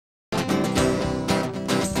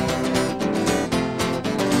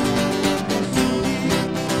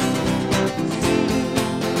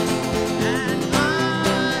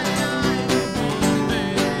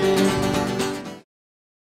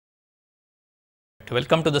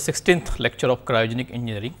welcome to the 16th lecture of cryogenic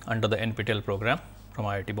engineering under the NPTEL program from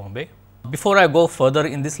IIT Bombay. Before I go further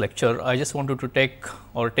in this lecture, I just wanted to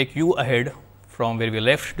take you ahead from where we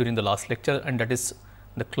left during the last lecture, and that is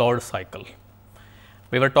the Claude cycle.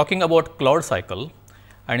 We were talking about Claude cycle,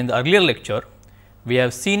 and in the earlier lecture, we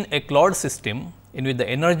have seen a Claude system in which the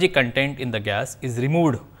energy content in the gas is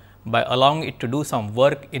removed by allowing it to do some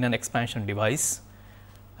work in an expansion device.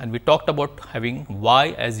 And we talked about having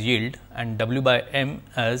Y as yield and W by M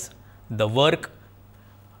as the work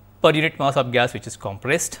per unit mass of gas which is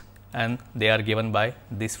compressed, and they are given by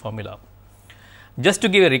this formula. Just to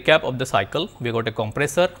give a recap of the cycle, we got a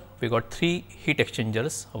compressor, we got 3 heat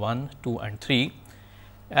exchangers 1, 2 and 3,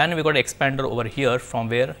 and we got an expander over here from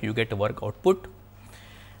where you get a work output.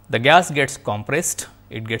 The gas gets compressed,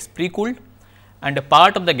 it gets pre-cooled, and a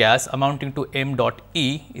part of the gas amounting to m dot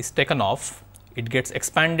E is taken off. It gets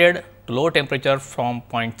expanded to low temperature from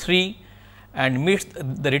point 3 and meets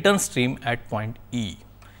the return stream at point E.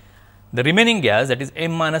 The remaining gas, that is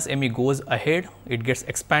m minus me, goes ahead, it gets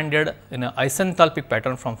expanded in an isenthalpic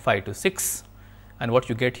pattern from 5 to 6, and what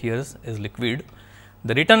you get here is liquid.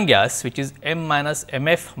 The return gas, which is m minus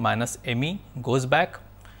mf minus me, goes back.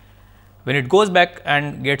 When it goes back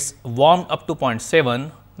and gets warmed up to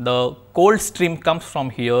 0.7, the cold stream comes from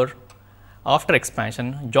here after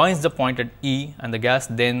expansion, joins the point at E, and the gas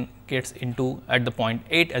then gets into at the point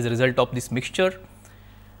 8 as a result of this mixture.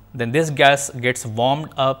 Then this gas gets warmed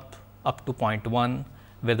up to 0.1,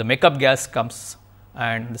 where the makeup gas comes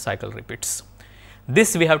and the cycle repeats.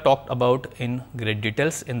 This we have talked about in great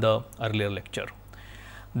details in the earlier lecture.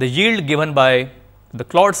 The yield given by the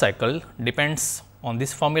Claude cycle depends on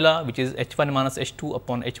this formula, which is H1 minus H2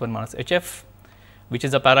 upon H1 minus HF, which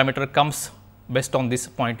is a parameter comes based on this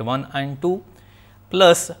 0.1 and 2,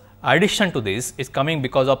 plus addition to this is coming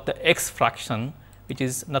because of the x fraction, which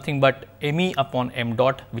is nothing but me upon m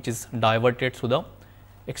dot, which is diverted through the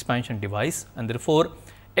expansion device, and therefore,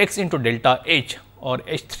 x into delta H or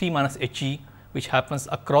H3 minus He, which happens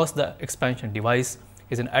across the expansion device,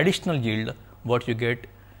 is an additional yield what you get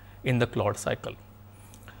in the Claude cycle.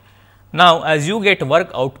 Now, as you get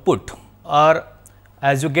work output or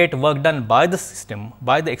as you get work done by the system,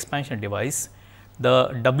 by the expansion device,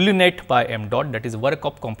 the W net by m dot, that is work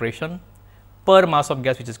of compression per mass of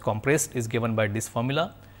gas which is compressed, is given by this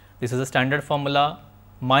formula. This is a standard formula,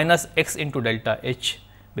 minus x into delta H.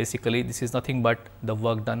 Basically, this is nothing but the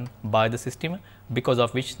work done by the system, because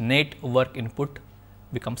of which net work input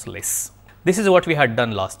becomes less. This is what we had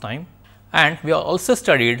done last time, and we have also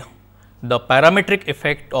studied the parametric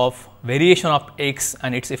effect of variation of x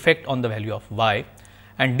and its effect on the value of y,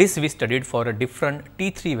 and this we studied for a different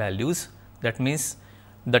T3 values, that means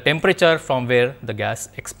the temperature from where the gas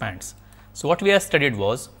expands. So, what we have studied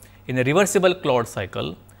was in a reversible Claude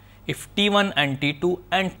cycle, if T1 and T2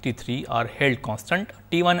 and T3 are held constant,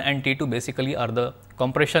 T1 and T2 basically are the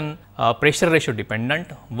compression pressure ratio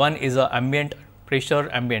dependent. One is a ambient pressure,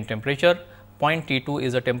 ambient temperature, point T2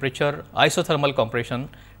 is a temperature isothermal compression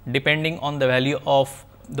depending on the value of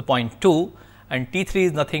the point 2, and T3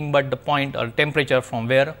 is nothing but the point or temperature from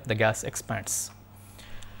where the gas expands.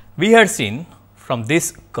 We had seen from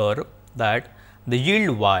this curve that the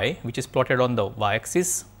yield y, which is plotted on the y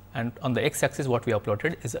axis, and on the x axis what we have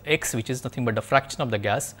plotted is x, which is nothing but the fraction of the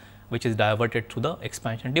gas which is diverted through the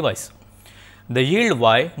expansion device. The yield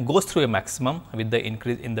y goes through a maximum with the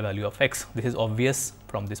increase in the value of x. This is obvious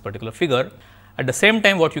from this particular figure. At the same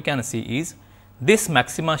time, what you can see is this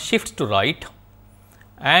maxima shifts to right,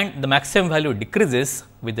 and the maximum value decreases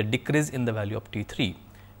with the decrease in the value of T3,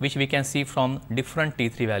 which we can see from different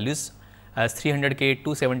T3 values as 300 K,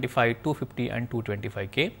 275, 250 and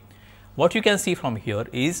 225 K. What you can see from here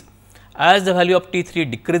is as the value of T3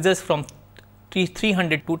 decreases from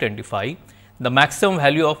 300 to 225, the maximum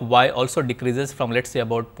value of y also decreases from, let us say,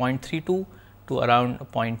 about 0.32 to around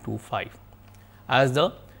 0.25 as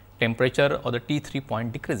the temperature or the T3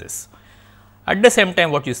 point decreases. At the same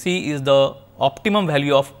time, what you see is the optimum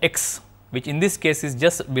value of x, which in this case is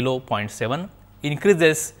just below 0.7,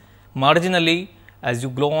 increases marginally as you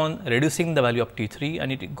go on reducing the value of T3,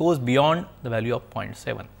 and it goes beyond the value of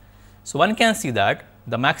 0.7. So, one can see that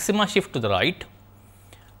the maxima shift to the right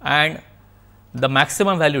and the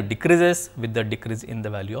maximum value decreases with the decrease in the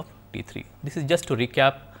value of T3. This is just to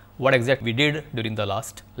recap what exactly we did during the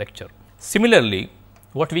last lecture. Similarly,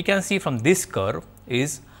 what we can see from this curve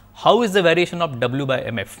is how is the variation of W by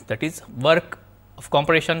mf, that is work of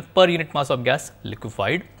compression per unit mass of gas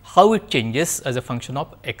liquefied, how it changes as a function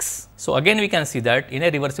of x. So, again we can see that in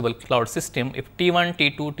a reversible Claude system, if T1,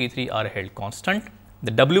 T2, T3 are held constant, the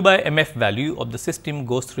W by mf value of the system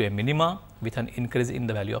goes through a minima with an increase in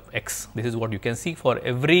the value of x. This is what you can see for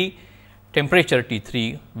every temperature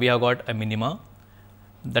T3, we have got a minima.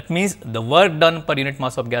 That means, the work done per unit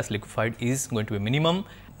mass of gas liquefied is going to be minimum.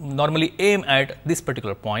 Normally aim at this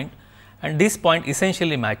particular point, and this point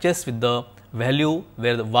essentially matches with the value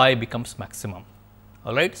where the y becomes maximum.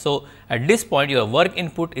 All right. So, at this point your work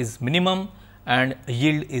input is minimum and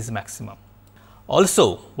yield is maximum.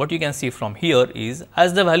 Also, what you can see from here is,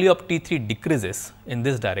 as the value of T3 decreases in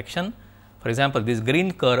this direction, for example, this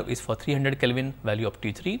green curve is for 300 Kelvin value of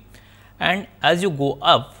T3, and as you go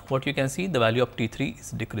up, what you can see, the value of T3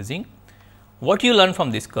 is decreasing. What you learn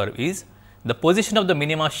from this curve is, the position of the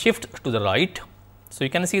minima shifts to the right. So, you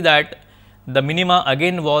can see that the minima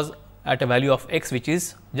again was at a value of x which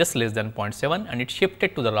is just less than 0.7, and it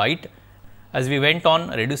shifted to the right as we went on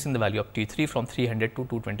reducing the value of T3 from 300 to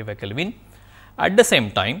 225 Kelvin. At the same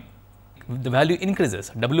time, the value increases,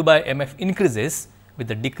 W by mf increases with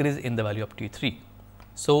the decrease in the value of T3.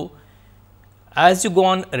 So, as you go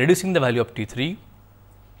on reducing the value of T3,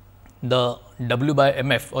 the W by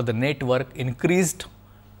mf or the net work increased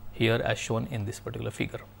here as shown in this particular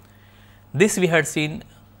figure. This we had seen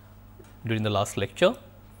during the last lecture.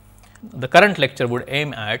 The current lecture would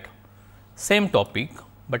aim at same topic,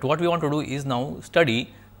 but what we want to do is now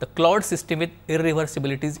study the Claude system with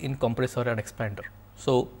irreversibilities in compressor and expander.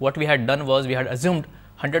 So, what we had done was we had assumed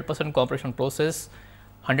 100% compression process,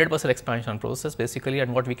 100% expansion process basically,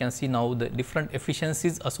 and what we can see now the different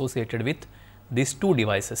efficiencies associated with these two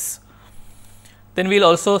devices. Then we will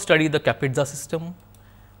also study the Kapitza system,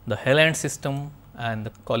 the Helland system and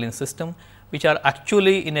the Collins system, which are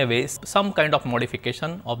actually in a way some kind of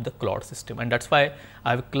modification of the Claude system, and that is why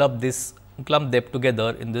I have clumped them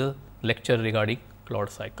together in the lecture regarding Claude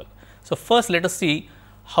cycle. So, first let us see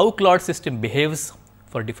how Claude system behaves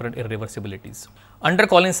for different irreversibilities. Under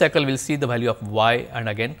Collins cycle, we will see the value of y and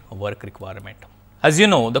again work requirement. As you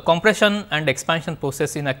know, the compression and expansion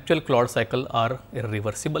process in actual Claude cycle are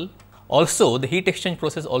irreversible. Also, the heat exchange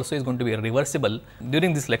process also is going to be irreversible.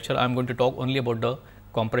 During this lecture, I am going to talk only about the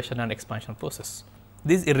compression and expansion process.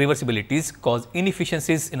 These irreversibilities cause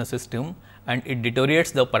inefficiencies in a system and it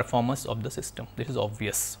deteriorates the performance of the system. This is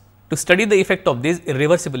obvious. To study the effect of these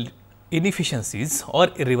irreversible inefficiencies or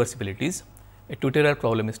irreversibilities, a tutorial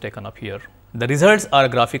problem is taken up here. The results are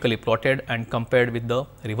graphically plotted and compared with the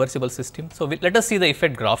reversible system. So, let us see the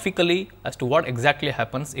effect graphically as to what exactly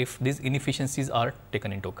happens if these inefficiencies are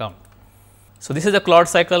taken into account. So, this is the Claude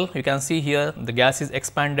cycle. You can see here the gas is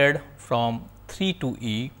expanded from 3 to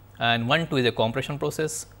E, and 1 to is a compression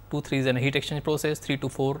process, 2 3 is a heat exchange process, 3 to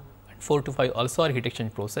 4 and 4 to 5 also are heat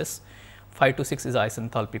exchange process, 5 to 6 is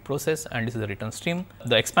isenthalpy process, and this is the return stream.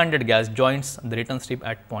 The expanded gas joins the return stream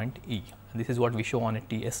at point E. This is what we show on a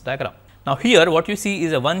TS diagram. Now, here what you see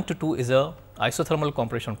is a 1 to 2 is a isothermal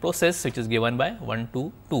compression process which is given by 1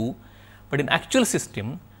 to 2, but in actual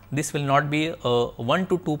system this will not be a 1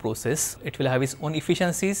 to 2 process, it will have its own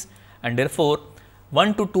efficiencies, and therefore,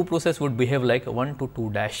 1 to 2 process would behave like a 1 to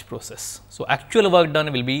 2 dash process. So, actual work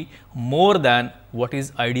done will be more than what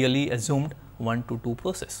is ideally assumed 1 to 2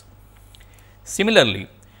 process. Similarly,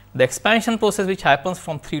 the expansion process which happens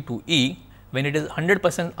from 3 to E, when it is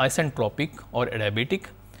 100% isentropic or adiabatic,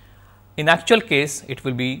 in actual case it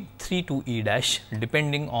will be 3 to E dash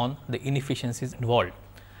depending on the inefficiencies involved,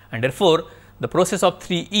 and therefore, the process of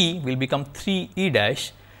 3E will become 3E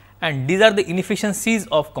dash, and these are the inefficiencies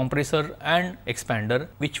of compressor and expander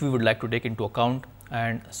which we would like to take into account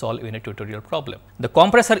and solve in a tutorial problem. The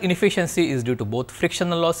compressor inefficiency is due to both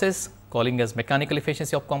frictional losses calling as mechanical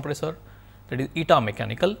efficiency of compressor, that is eta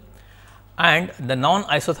mechanical, and the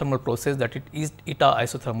non-isothermal process, that it is eta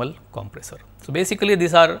isothermal compressor. So, basically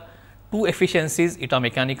these are two efficiencies, eta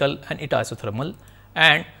mechanical and eta isothermal,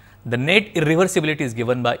 and the net irreversibility is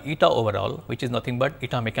given by eta overall, which is nothing but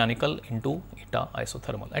eta mechanical into eta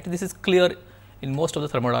isothermal. I think this is clear in most of the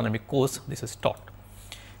thermodynamic course, this is taught.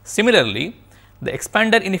 Similarly, the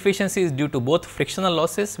expander inefficiency is due to both frictional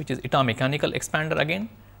losses, which is eta mechanical expander again,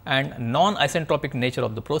 and non-isentropic nature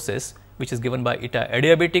of the process, which is given by eta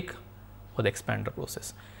adiabatic for the expander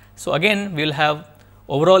process. So, again we will have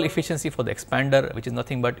overall efficiency for the expander, which is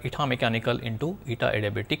nothing but eta mechanical into eta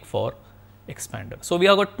adiabatic for expander. So, we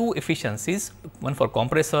have got two efficiencies, one for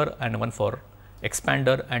compressor and one for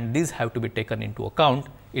expander, and these have to be taken into account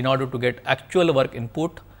in order to get actual work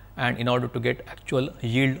input and in order to get actual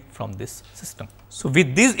yield from this system. So,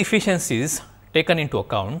 with these efficiencies taken into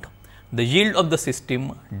account, the yield of the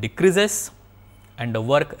system decreases and the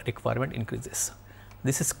work requirement increases.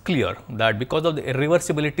 This is clear that because of the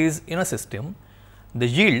irreversibilities in a system, the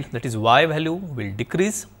yield, that is y value, will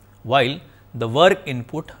decrease while the work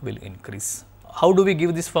input will increase. How do we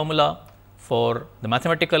give this formula? For the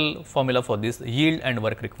mathematical formula for this yield and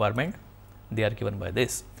work requirement, they are given by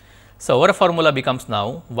this. So, our formula becomes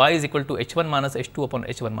now y is equal to h1 minus h2 upon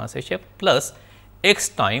h1 minus hf plus x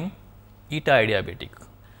time eta adiabatic,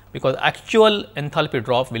 because actual enthalpy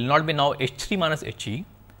drop will not be now h3 minus he,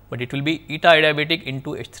 but it will be eta adiabatic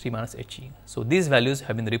into h3 minus he. So, these values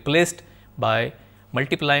have been replaced by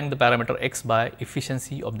multiplying the parameter x by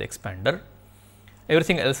efficiency of the expander.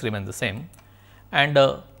 Everything else remains the same, and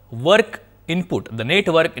work input, the net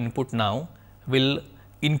work input now will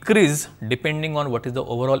increase depending on what is the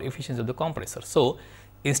overall efficiency of the compressor. So,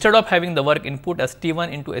 instead of having the work input as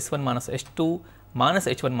T1 into S1 minus H2 minus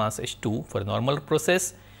H1 minus H2 for a normal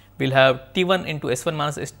process, we will have T1 into S1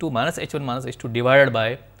 minus H2 minus H1 minus H2 divided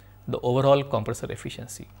by the overall compressor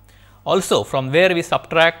efficiency. Also, from where we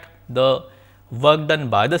subtract the work done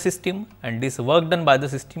by the system, and this work done by the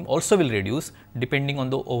system also will reduce depending on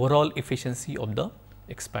the overall efficiency of the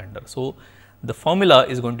expander. So, the formula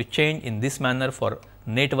is going to change in this manner for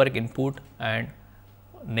net work input and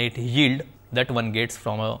net yield that one gets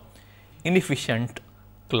from a inefficient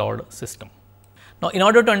cloud system. Now, in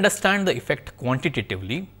order to understand the effect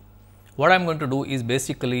quantitatively, what I am going to do is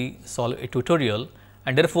basically solve a tutorial,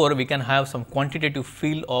 and therefore, we can have some quantitative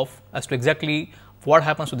feel of as to exactly what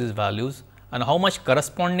happens to these values and how much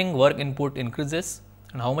corresponding work input increases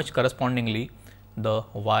and how much correspondingly the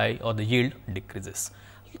y or the yield decreases.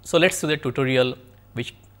 So, let us see the tutorial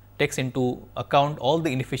which takes into account all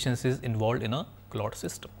the inefficiencies involved in a cloud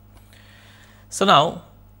system. So, now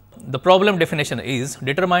the problem definition is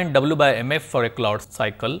determine W by mf for a cloud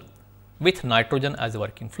cycle with nitrogen as a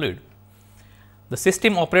working fluid. The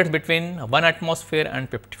system operates between 1 atmosphere and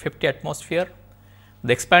 50 atmosphere.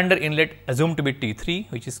 The expander inlet assumed to be T3,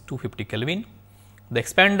 which is 250 Kelvin. The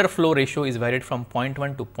expander flow ratio is varied from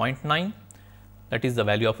 0.1 to 0.9, that is the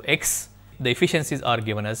value of x. The efficiencies are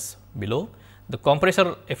given as below. The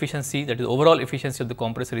compressor efficiency, that is overall efficiency of the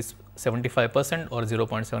compressor, is 75% or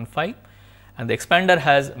 0.75, and the expander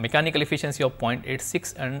has mechanical efficiency of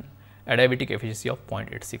 0.86 and adiabatic efficiency of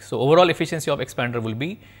 0.86. So, overall efficiency of expander will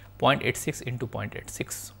be 0.86 into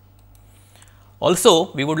 0.86.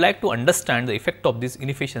 Also, we would like to understand the effect of this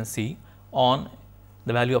inefficiency on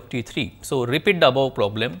the value of T3. So, repeat the above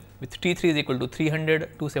problem with T3 is equal to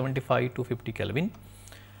 300, 275, 250 Kelvin.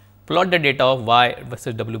 Plot the data of y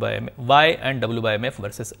versus W by m, y and W by mf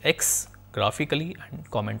versus x graphically and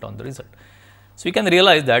comment on the result. So, you can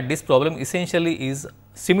realize that this problem essentially is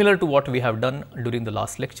similar to what we have done during the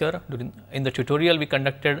last lecture, in the tutorial we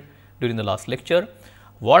conducted during the last lecture.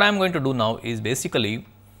 What I am going to do now is basically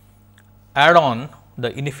add on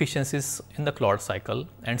the inefficiencies in the cloud cycle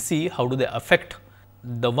and see how do they affect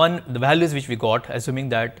the values which we got, assuming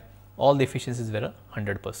that all the efficiencies were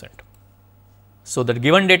 100%. So, the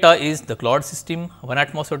given data is the cloud system 1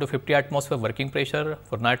 atmosphere to 50 atmosphere working pressure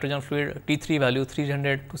for nitrogen fluid, T3 value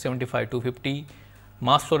 300, 275, 250,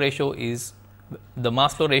 mass flow ratio is the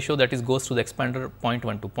mass flow ratio that is goes to the expander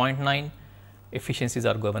 0.1 to 0.9, efficiencies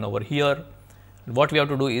are given over here. What we have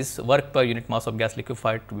to do is work per unit mass of gas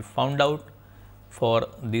liquefied to be found out for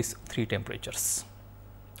these 3 temperatures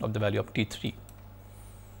of the value of T3.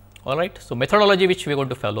 Alright. So, methodology which we are going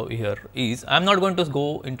to follow here is, I am not going to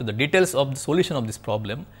go into the details of the solution of this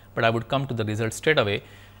problem, but I would come to the result straight away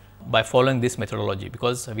by following this methodology,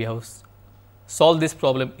 because we have solved this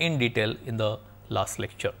problem in detail in the last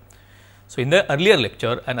lecture. So, in the earlier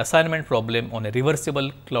lecture, an assignment problem on a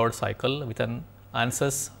reversible cloud cycle with an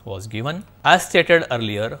answers was given. As stated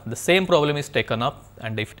earlier, the same problem is taken up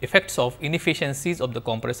and the effects of inefficiencies of the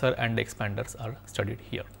compressor and the expanders are studied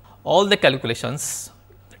here. All the calculations,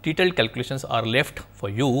 detailed calculations are left for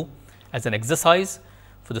you as an exercise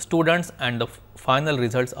for the students, and the final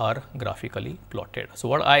results are graphically plotted. So,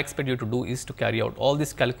 what I expect you to do is to carry out all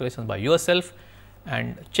these calculations by yourself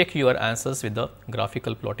and check your answers with the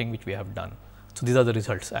graphical plotting which we have done. So, these are the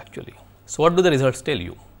results actually. So, what do the results tell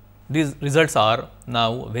you? These results are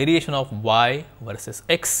now variation of y versus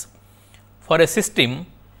x. For a system,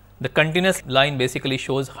 the continuous line basically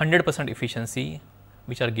shows 100% efficiency,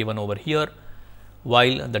 which are given over here,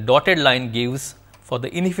 while the dotted line gives for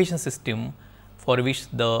the inefficient system, for which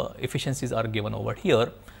the efficiencies are given over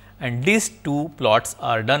here, and these two plots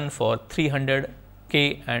are done for 300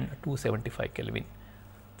 K and 275 Kelvin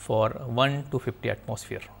for 1 to 50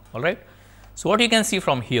 atmosphere. All right. So, what you can see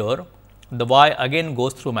from here, the y again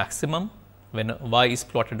goes through maximum when y is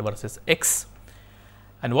plotted versus x,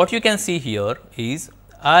 and what you can see here is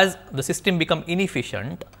as the system become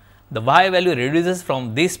inefficient, the y value reduces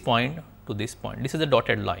from this point to this point. This is the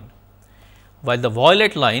dotted line, while the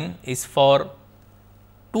violet line is for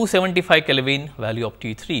 275 Kelvin value of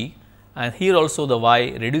T3, and here also the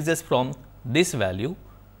y reduces from this value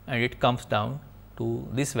and it comes down to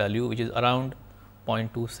this value, which is around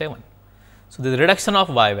 0.27. So, there is a reduction of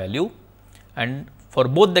y value, and for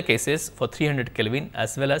both the cases for 300 Kelvin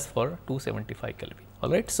as well as for 275 Kelvin.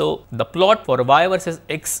 Alright. So, the plot for y versus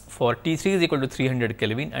x for T3 is equal to 300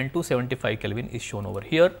 Kelvin and 275 Kelvin is shown over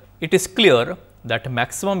here. It is clear that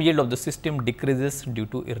maximum yield of the system decreases due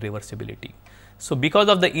to irreversibility. So, because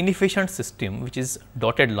of the inefficient system, which is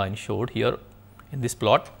dotted line showed here in this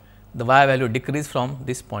plot, the y value decrease from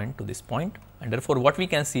this point to this point, and therefore, what we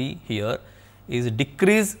can see here is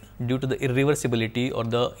decrease due to the irreversibility or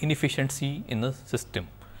the inefficiency in the system.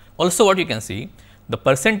 Also, what you can see, the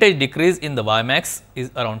percentage decrease in the y max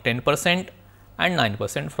is around 10% and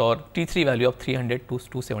 9% for T3 value of 300 to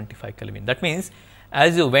 275 Kelvin. That means,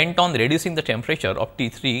 as you went on reducing the temperature of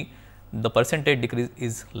T3, the percentage decrease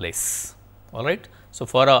is less. All right. So,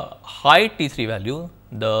 for a high T3 value,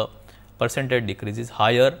 the percentage decrease is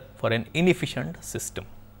higher for an inefficient system.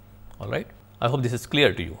 All right. I hope this is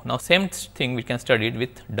clear to you. Now, same thing we can study it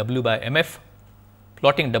with W by MF,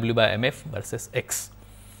 plotting W by MF versus X.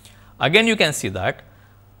 Again, you can see that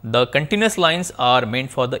the continuous lines are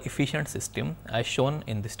meant for the efficient system as shown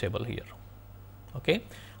in this table here. Okay.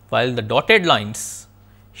 While the dotted lines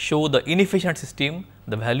show the inefficient system,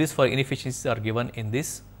 the values for inefficiencies are given in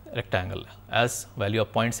this rectangle as value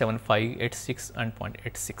of 0.75, 86 and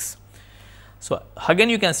 0.86. So, again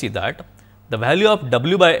you can see that the value of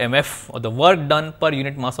W by MF or the work done per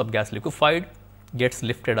unit mass of gas liquefied gets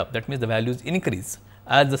lifted up. That means, the values increase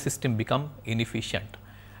as the system become inefficient,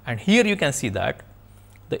 and here you can see that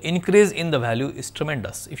the increase in the value is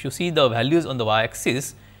tremendous. If you see the values on the y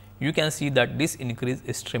axis, you can see that this increase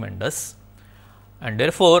is tremendous, and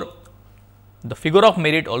therefore, the figure of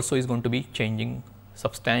merit also is going to be changing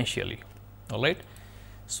substantially. All right.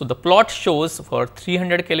 So, the plot shows for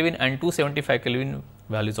 300 Kelvin and 275 Kelvin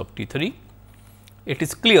values of T3. It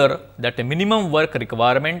is clear that the minimum work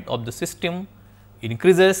requirement of the system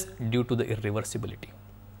increases due to the irreversibility.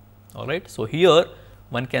 All right. So, here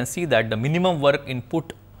one can see that the minimum work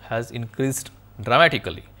input has increased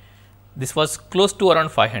dramatically. This was close to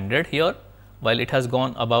around 500 here, while it has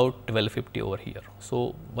gone about 1250 over here.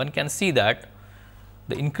 So, one can see that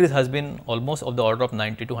the increase has been almost of the order of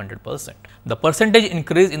 90 to 100%. The percentage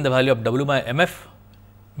increase in the value of W by MF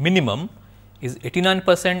minimum is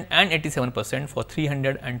 89% and 87% for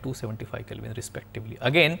 300 and 275 Kelvin respectively.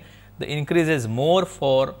 Again, the increase is more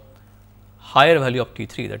for higher value of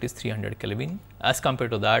T3, that is 300 Kelvin, as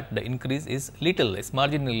compared to that the increase is little less,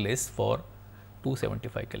 marginally less for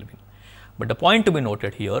 275 Kelvin. But the point to be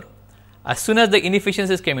noted here, as soon as the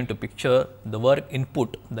inefficiencies came into picture, the work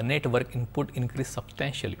input, the net work input increased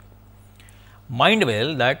substantially. Mind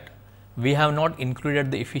well that we have not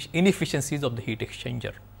included the inefficiencies of the heat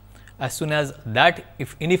exchanger. As soon as that,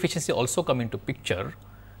 if inefficiency also come into picture,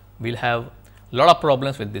 we will have lot of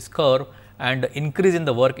problems with this curve, and the increase in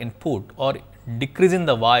the work input or decrease in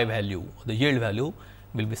the y value, the yield value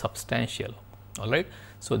will be substantial. All right.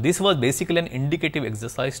 So, this was basically an indicative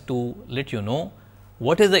exercise to let you know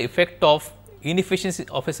what is the effect of inefficiency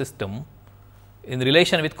of a system in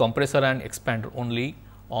relation with compressor and expander only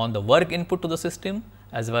on the work input to the system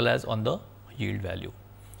as well as on the yield value.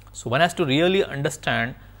 So, one has to really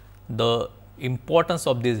understand the importance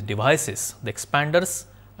of these devices, the expanders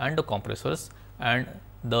and the compressors, and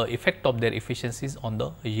the effect of their efficiencies on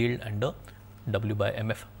the yield and the W by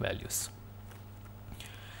MF values.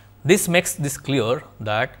 This makes this clear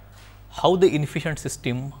that how the inefficient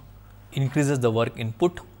system increases the work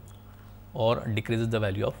input or decreases the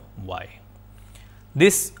value of y.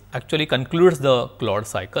 This actually concludes the Claude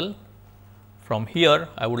cycle. From here,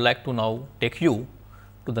 I would like to now take you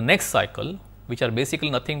to the next cycle, which are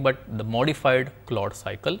basically nothing but the modified Claude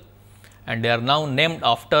cycle, and they are now named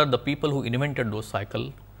after the people who invented those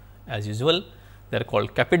cycle. As usual, they are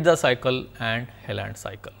called Kapitza cycle and Heland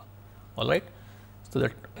cycle. All right. So,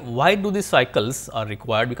 that why do these cycles are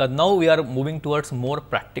required? Because now we are moving towards more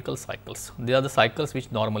practical cycles. They are the cycles which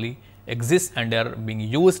normally exist and they are being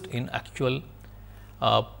used in actual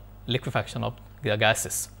liquefaction of the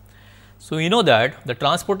gases. So, you know that the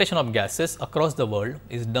transportation of gases across the world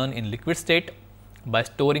is done in liquid state by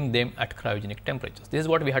storing them at cryogenic temperatures. This is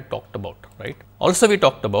what we had talked about, right. Also, we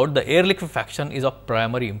talked about the air liquefaction is of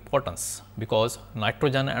primary importance, because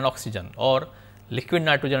nitrogen and oxygen or liquid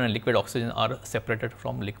nitrogen and liquid oxygen are separated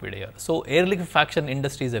from liquid air. So, air liquefaction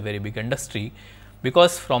industry is a very big industry,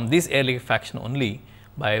 because from this air liquefaction only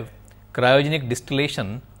by cryogenic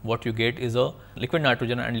distillation what you get is a liquid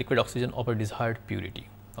nitrogen and liquid oxygen of a desired purity.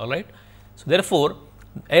 All right. So, therefore,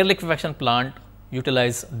 air liquefaction plant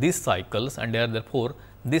utilize these cycles, and therefore,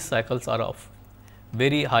 these cycles are of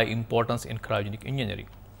very high importance in cryogenic engineering.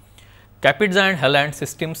 Kapitza and Helland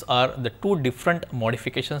systems are the two different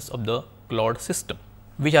modifications of the Claude system,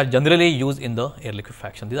 which are generally used in the air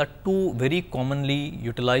liquefaction. These are two very commonly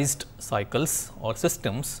utilized cycles or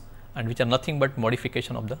systems, and which are nothing but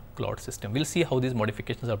modification of the Claude system. We will see how these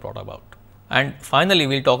modifications are brought about. And finally,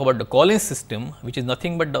 we will talk about the Collins system, which is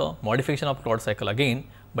nothing but the modification of Claude cycle again,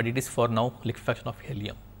 but it is for now liquefaction of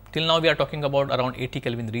helium. Till now, we are talking about around 80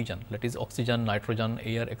 Kelvin region, that is oxygen, nitrogen,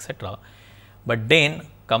 air, etc. But then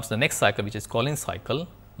comes the next cycle, which is Collins cycle,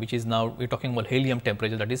 which is now we are talking about helium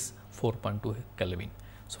temperature, that is 4.2 Kelvin.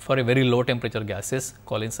 So, for a very low temperature gases,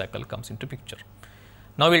 Collins cycle comes into picture.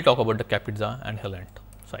 Now, we will talk about the Kapitza and Helland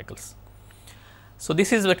cycles. So,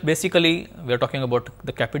 this is what basically we are talking about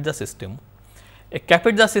the Kapitza system. A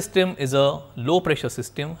Kapitza system is a low pressure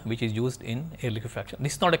system which is used in air liquefaction.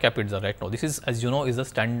 This is not a Kapitza right now. This is, as you know, is a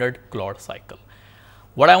standard Claude cycle.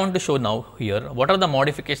 What I want to show now here, what are the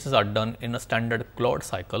modifications are done in a standard Claude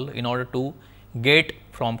cycle in order to get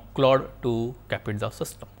from Claude to Kapitza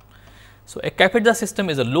system. So, a Kapitza system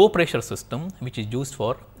is a low pressure system which is used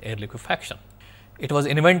for air liquefaction. It was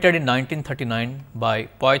invented in 1939 by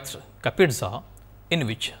Piotr Kapitza, in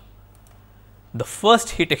which the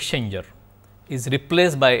first heat exchanger is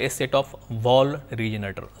replaced by a set of wall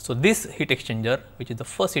regenerator. So, this heat exchanger, which is the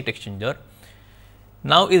first heat exchanger,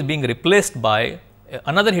 now is being replaced by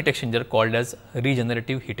another heat exchanger called as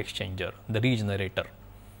regenerative heat exchanger, the regenerator.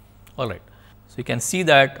 All right. So, you can see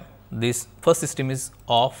that this first system is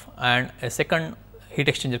off and a second heat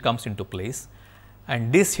exchanger comes into place,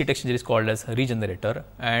 and this heat exchanger is called as regenerator,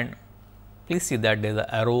 and please see that there is an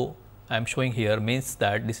arrow I am showing here, means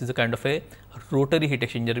that this is a kind of a rotary heat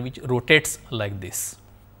exchanger which rotates like this.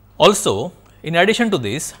 Also, in addition to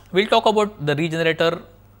this, we will talk about the regenerator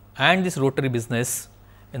and this rotary business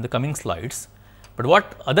in the coming slides. But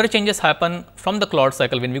what other changes happen from the Claude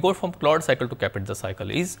cycle when we go from Claude cycle to Kapitza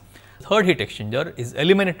cycle is third heat exchanger is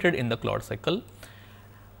eliminated in the Claude cycle,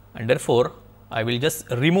 and therefore, I will just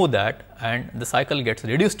remove that and the cycle gets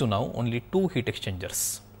reduced to now only 2 heat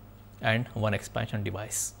exchangers and 1 expansion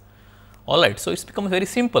device. Alright, so it's become very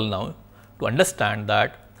simple now to understand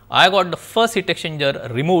that I got the first heat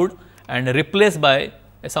exchanger removed and replaced by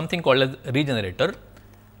something called as regenerator,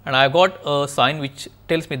 and I got a sign which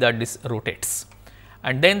tells me that this rotates.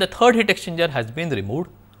 And then the third heat exchanger has been removed,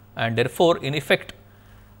 and therefore, in effect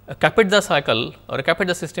a Kapitza cycle or a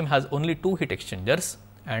Kapitza system has only 2 heat exchangers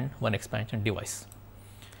and 1 expansion device.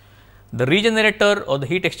 The regenerator or the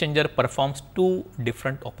heat exchanger performs 2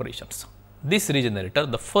 different operations. This regenerator,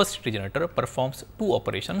 the first regenerator, performs 2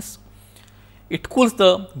 operations. It cools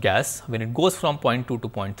the gas when it goes from 0.2 to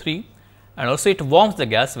 0.3, and also it warms the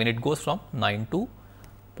gas when it goes from 9 to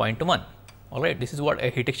 0.1. Alright, this is what a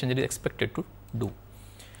heat exchanger is expected to do.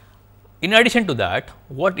 In addition to that,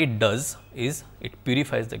 what it does is it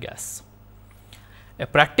purifies the gas. A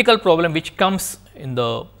practical problem which comes in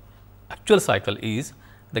the actual cycle is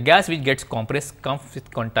the gas which gets compressed comes with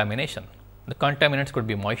contamination. The contaminants could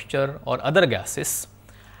be moisture or other gases,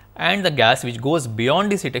 and the gas which goes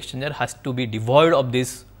beyond this heat exchanger has to be devoid of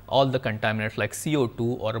this all the contaminants like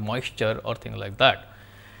CO2 or moisture or things like that.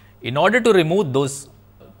 In order to remove those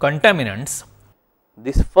contaminants,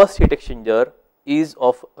 this first heat exchanger is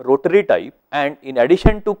of rotary type, and in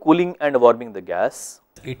addition to cooling and warming the gas,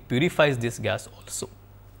 it purifies this gas also.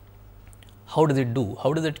 How does it do?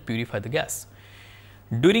 How does it purify the gas?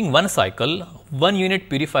 During one cycle, one unit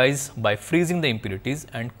purifies by freezing the impurities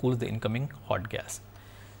and cools the incoming hot gas.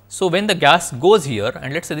 So, when the gas goes here,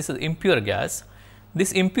 and let us say this is impure gas,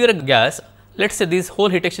 this impure gas, let us say this whole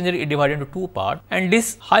heat exchanger is divided into 2 parts, and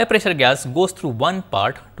this high pressure gas goes through one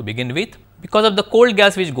part to begin with. Because of the cold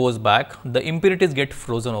gas which goes back, the impurities get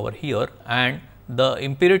frozen over here, and the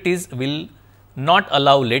impurities will not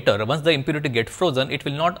allow later, once the impurity get frozen, it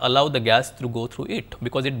will not allow the gas to go through it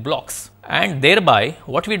because it blocks. And thereby,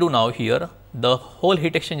 what we do now here, the whole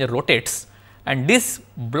heat exchanger rotates, and this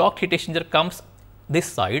blocked heat exchanger comes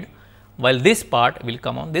this side, while this part will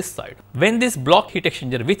come on this side. When this blocked heat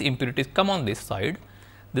exchanger with impurities come on this side,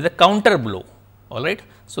 there is a counter blow. Alright.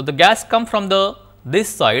 So, the gas come from this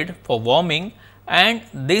side for warming, and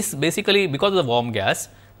this basically, because of the warm gas,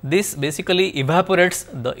 this basically evaporates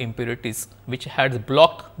the impurities which had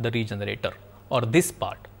blocked the regenerator or this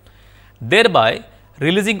part, thereby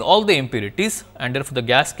releasing all the impurities, and therefore, the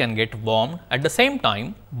gas can get warmed. At the same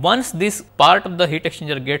time, once this part of the heat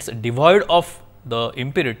exchanger gets devoid of the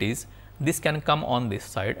impurities, this can come on this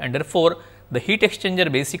side, and therefore, the heat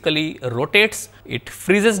exchanger basically rotates, it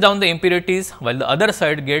freezes down the impurities, while the other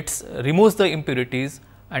side removes the impurities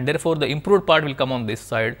and therefore, the improved part will come on this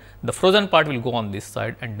side, the frozen part will go on this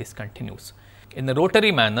side, and this continues. In the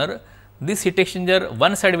rotary manner, this heat exchanger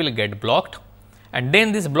one side will get blocked, and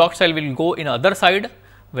then this blocked side will go in other side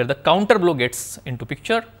where the counter blow gets into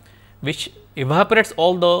picture, which evaporates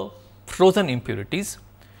all the frozen impurities,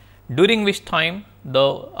 during which time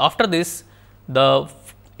after this the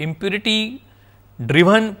impurity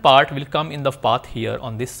driven part will come in the path here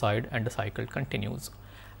on this side, and the cycle continues.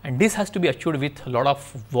 And this has to be achieved with a lot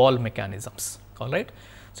of wall mechanisms, all right.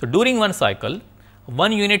 So, during one cycle,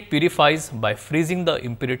 one unit purifies by freezing the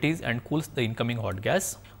impurities and cools the incoming hot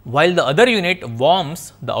gas, while the other unit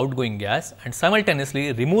warms the outgoing gas and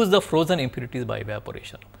simultaneously removes the frozen impurities by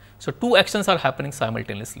evaporation. So, two actions are happening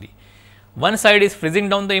simultaneously. One side is freezing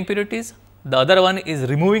down the impurities, the other one is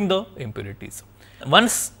removing the impurities.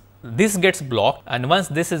 Once this gets blocked and once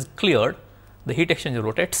this is cleared, the heat exchanger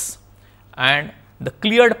rotates, and the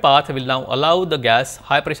cleared path will now allow the gas,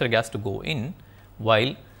 high pressure gas, to go in,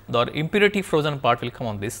 while the impurity frozen part will come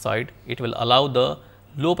on this side. It will allow the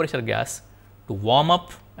low pressure gas to warm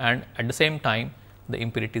up, and at the same time the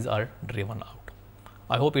impurities are driven out.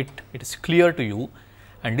 I hope it is clear to you,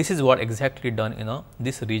 and this is what exactly done in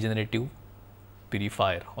this regenerative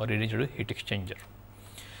purifier or regenerative heat exchanger.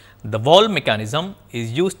 The valve mechanism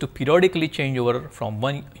is used to periodically change over from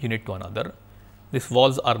one unit to another. These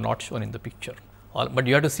valves are not shown in the picture, but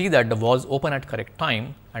you have to see that the valves open at correct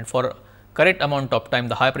time, and for correct amount of time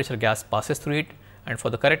the high pressure gas passes through it, and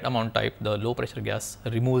for the correct amount type the low pressure gas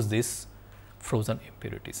removes this frozen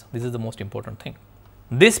impurities. This is the most important thing.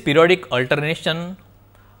 This periodic alternation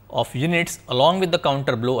of units along with the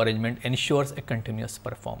counter blow arrangement ensures a continuous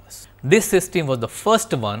performance. This system was the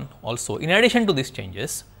first one also. In addition to these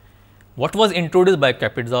changes, what was introduced by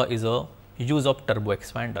Kapitsa is a use of turbo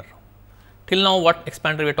expander. Till now, what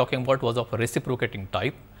expander we are talking about was of a reciprocating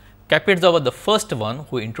type. Kapitsa was the first one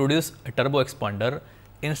who introduced a turbo expander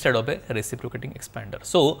instead of a reciprocating expander.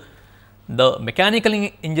 So, the mechanical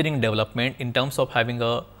engineering development in terms of having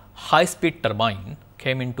a high speed turbine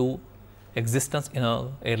came into existence in a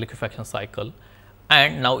air liquefaction cycle,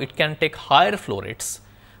 and now it can take higher flow rates,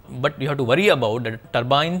 but you have to worry about that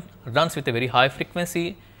turbine runs with a very high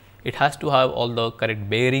frequency. It has to have all the correct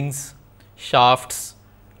bearings, shafts,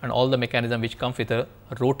 and all the mechanism which comes with a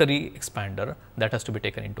rotary expander, that has to be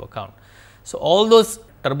taken into account. So, all those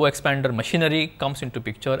turbo expander machinery comes into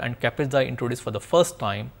picture, and Kapitsa introduced for the first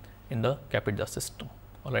time in the Kapitsa system,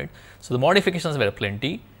 all right. So, the modifications were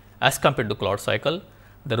plenty as compared to Claude cycle.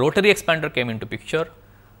 The rotary expander came into picture.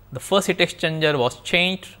 The first heat exchanger was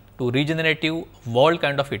changed to regenerative wall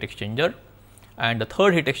kind of heat exchanger, and the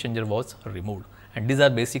third heat exchanger was removed, and these are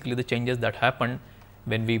basically the changes that happened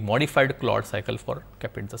when we modified Claude cycle for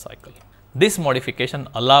Kapitsa cycle. This modification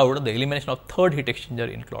allowed the elimination of third heat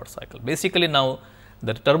exchanger in Claude cycle. Basically, now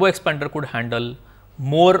the turbo expander could handle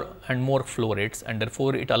more and more flow rates, and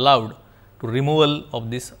therefore, it allowed to removal of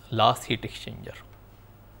this last heat exchanger,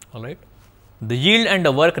 all right. The yield and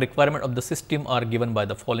the work requirement of the system are given by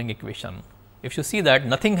the following equation. If you see that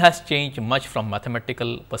nothing has changed much from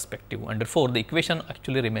mathematical perspective, and therefore, the equation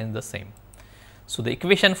actually remains the same. So, the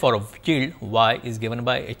equation for yield y is given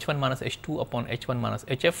by H1 minus H2 upon H1 minus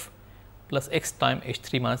Hf plus x time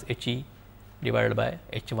H3 minus He divided by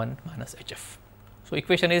H1 minus Hf. So,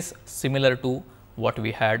 equation is similar to what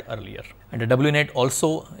we had earlier, and the W net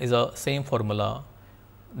also is a same formula.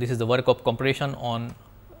 This is the work of compression on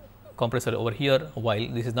compressor over here, while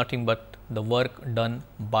this is nothing but the work done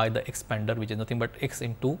by the expander, which is nothing but x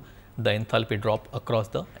into the enthalpy drop across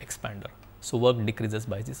the expander. So, work decreases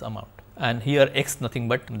by this amount, and here x nothing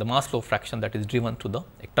but the mass flow fraction that is driven through the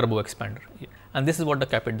turbo expander here. And this is what the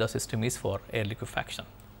Kapitsa system is for air liquefaction.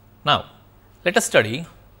 Now, let us study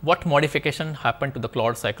what modification happened to the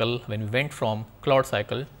Claude cycle when we went from Claude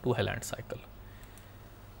cycle to Helland cycle.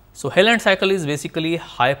 So, Helland cycle is basically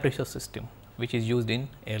high pressure system which is used in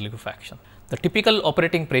air liquefaction. The typical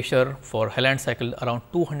operating pressure for Helland cycle around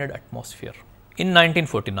 200 atmosphere. In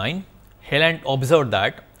 1949, Helland observed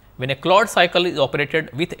that when a Claude cycle is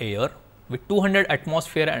operated with air with 200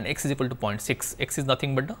 atmosphere and x is equal to 0.6, x is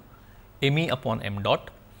nothing but the ME upon m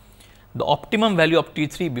dot, the optimum value of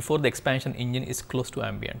T3 before the expansion engine is close to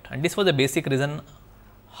ambient, and this was the basic reason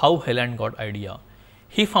how Helland got idea.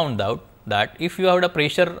 He found out that if you have a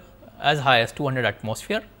pressure as high as 200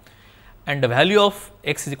 atmosphere and the value of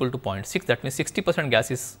x is equal to 0.6, that means 60%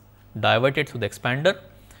 gas is diverted through the expander,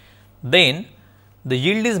 then the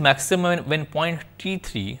yield is maximum when point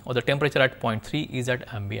T3 or the temperature at point 3 is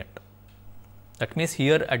at ambient. That means,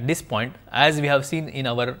 here at this point, as we have seen in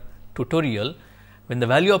our tutorial, when the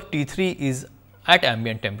value of T3 is at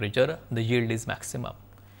ambient temperature, the yield is maximum.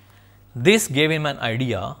 This gave him an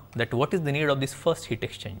idea that what is the need of this first heat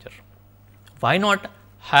exchanger. Why not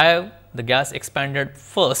have the gas expanded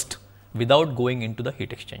first without going into the heat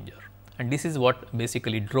exchanger? And this is what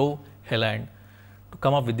basically drove Helland to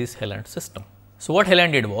come up with this Helland system. So, what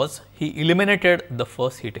Helland did was he eliminated the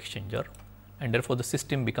first heat exchanger and therefore, the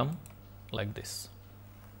system become like this.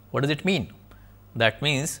 What does it mean? That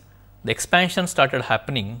means the expansion started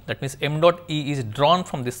happening, that means m dot E is drawn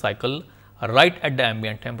from this cycle right at the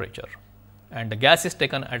ambient temperature, and the gas is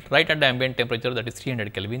taken at right at the ambient temperature, that is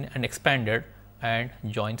 300 Kelvin, and expanded and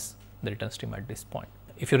joins the return stream at this point.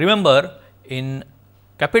 If you remember, in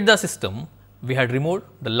Kapitza system we had removed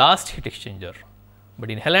the last heat exchanger,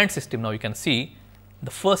 but in Helland system now you can see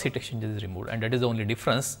the first heat exchanger is removed, and that is the only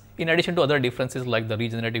difference, in addition to other differences like the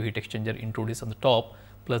regenerative heat exchanger introduced on the top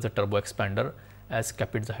plus the turbo expander as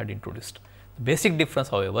Kapitza had introduced. The basic difference,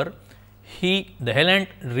 however, the Helland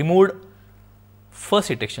removed first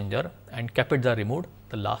heat exchanger and Kapitza removed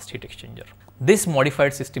the last heat exchanger. This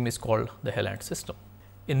modified system is called the Helland system.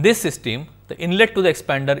 In this system, the inlet to the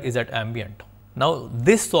expander is at ambient. Now,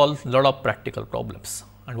 this solves a lot of practical problems.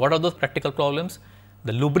 And what are those practical problems?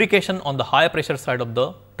 The lubrication on the high pressure side of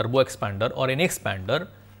the turbo expander or any expander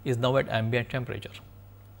is now at ambient temperature.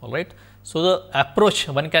 All right. So, the approach,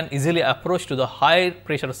 one can easily approach to the high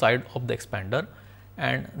pressure side of the expander,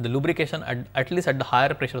 and the lubrication at least at the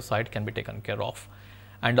higher pressure side can be taken care of,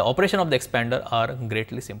 and the operation of the expander are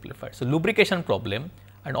greatly simplified. So, lubrication problem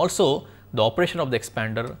and also the operation of the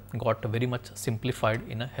expander got very much simplified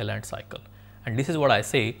in a Helland cycle, and this is what I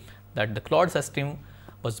say that the Claude system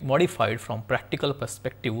was modified from practical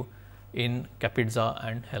perspective in Kapitza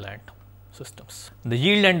and Helland systems. The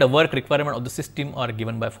yield and the work requirement of the system are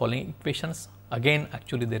given by following equations. Again,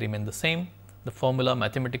 actually they remain the same. The formula,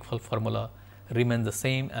 mathematical formula remains the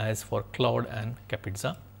same as for Claude and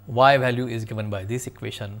Kapitza. Y value is given by this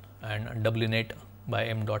equation, and W net by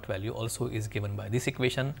m dot value also is given by this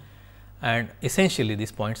equation, and essentially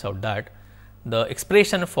this points out that the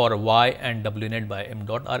expression for Y and W net by m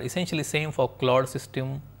dot are essentially same for Claude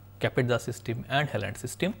system, Kapitza system and Helland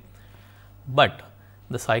system, but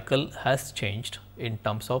the cycle has changed in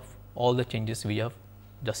terms of all the changes we have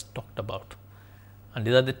just talked about. And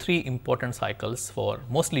these are the three important cycles for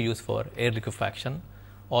mostly used for air liquefaction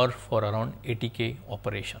or for around 80K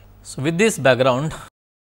operation. So, with this background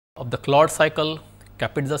of the Claude cycle,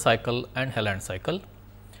 Kapitza cycle and Helland cycle,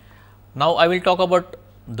 now I will talk about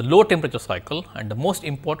the low temperature cycle and the most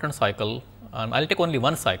important cycle, and I will take only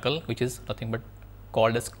one cycle which is nothing but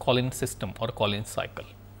called as Collins system or Collins cycle.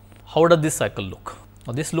 How does this cycle look?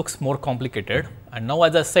 Now, this looks more complicated, and now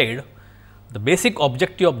as I said, the basic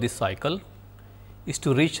objective of this cycle is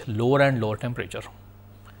to reach lower and lower temperature,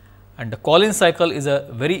 and the Collins cycle is a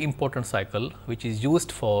very important cycle which is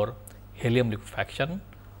used for helium liquefaction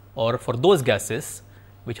or for those gases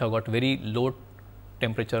which have got very low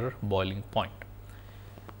temperature boiling point.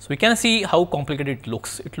 So, we can see how complicated it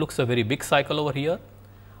looks. It looks a very big cycle over here.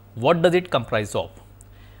 What does it comprise of?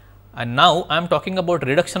 And now I am talking about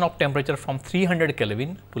reduction of temperature from 300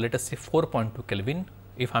 Kelvin to let us say 4.2 Kelvin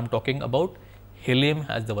if I am talking about helium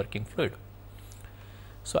as the working fluid.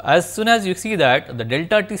 So, as soon as you see that the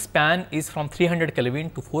delta T span is from 300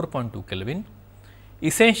 Kelvin to 4.2 Kelvin,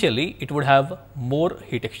 essentially it would have more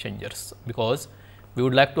heat exchangers because we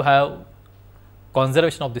would like to have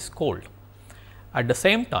conservation of this cold. At the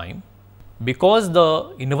same time, because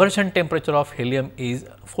the inversion temperature of helium is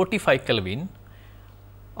 45 Kelvin,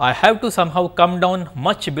 I have to somehow come down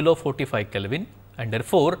much below 45 Kelvin, and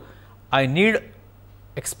therefore, I need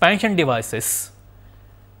expansion devices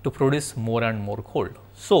to produce more and more cold.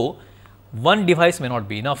 So, one device may not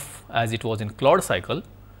be enough as it was in Claude cycle,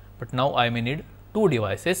 but now I may need two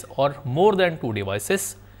devices or more than two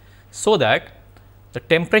devices, so that the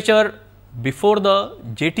temperature before the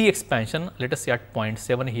JT expansion, let us say at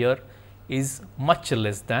 0.7 here, is much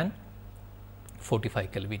less than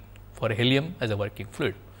 45 Kelvin for helium as a working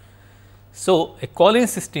fluid. So, a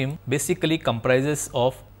Collins system basically comprises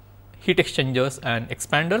of heat exchangers and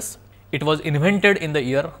expanders. It was invented in the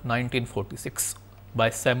year 1946 by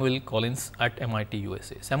Samuel Collins at MIT,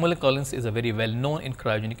 USA. Samuel Collins is a very well known in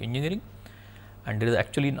cryogenic engineering, and there is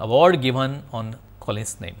actually an award given on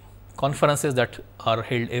Collins' name. Conferences that are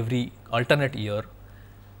held every alternate year.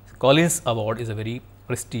 Collins Award is a very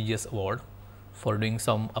prestigious award for doing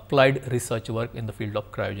some applied research work in the field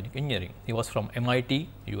of cryogenic engineering. He was from MIT,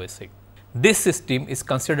 USA. This system is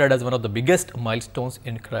considered as one of the biggest milestones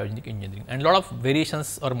in cryogenic engineering, and a lot of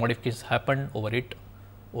variations or modifications happened over it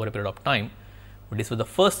over a period of time, but this was the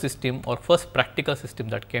first system or first practical system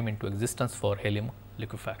that came into existence for helium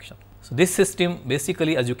liquefaction. So, this system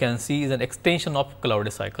basically, as you can see, is an extension of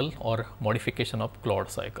Claude cycle or modification of Claude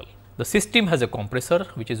cycle. The system has a compressor,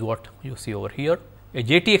 which is what you see over here, a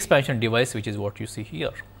JT expansion device, which is what you see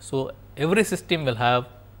here. So, every system will have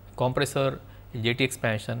compressor, JT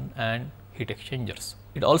expansion and heat exchangers.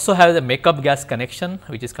 It also has a makeup gas connection,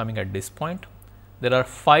 which is coming at this point. There are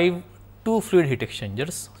 2 fluid heat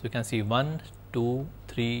exchangers. So, you can see 1, 2,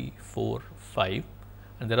 3, 4, 5,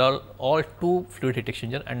 and there are all 2 fluid heat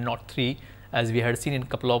exchanger and not 3, as we had seen in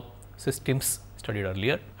couple of systems studied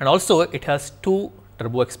earlier. And also it has 2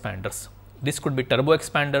 turbo expanders. This could be turbo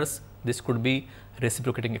expanders, this could be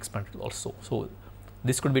reciprocating expanders also. So,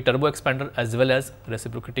 this could be turbo expander as well as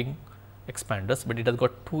reciprocating expanders, but it has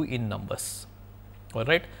got 2 in numbers. All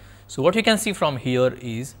right. So, what you can see from here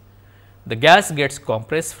is the gas gets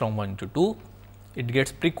compressed from 1 to 2, it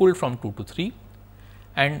gets pre-cooled from 2 to 3,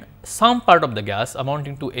 and some part of the gas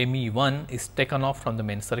amounting to ME1 is taken off from the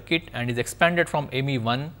main circuit and is expanded from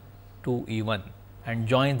ME1 to E1 and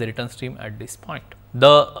joins the return stream at this point.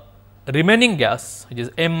 The remaining gas, which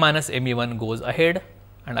is M minus ME1, goes ahead,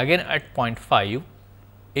 and again at point 5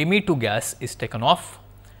 ME2 gas is taken off,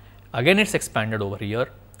 again it is expanded over here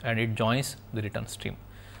and it joins the return stream.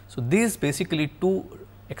 So, these basically 2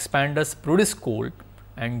 expanders produce cold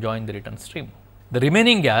and join the return stream. The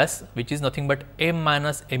remaining gas, which is nothing but M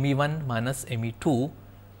minus ME1 minus ME2,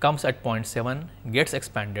 comes at point 7, gets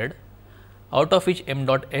expanded, out of which M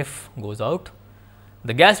dot F goes out.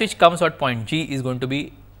 The gas which comes at point G is going to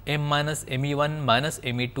be M minus ME1 minus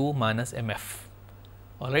ME2 minus MF.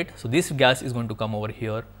 All right. So, this gas is going to come over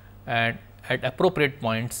here, and at appropriate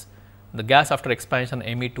points the gas after expansion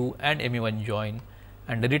ME2 and ME1 join,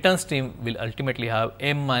 and the return stream will ultimately have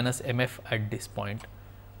M minus MF at this point.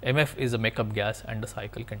 MF is a makeup gas and the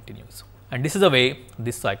cycle continues. And this is the way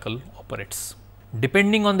this cycle operates.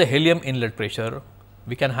 Depending on the helium inlet pressure,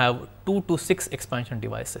 we can have 2 to 6 expansion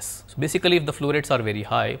devices. So, basically if the flow rates are very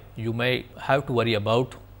high, you may have to worry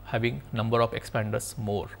about having number of expanders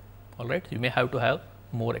more. All right. You may have to have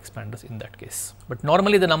more expanders in that case. But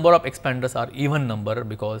normally the number of expanders are even number,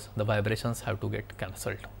 because the vibrations have to get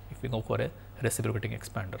cancelled if we go for a reciprocating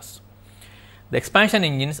expanders. The expansion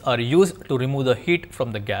engines are used to remove the heat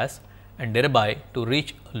from the gas and thereby to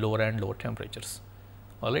reach lower and lower temperatures.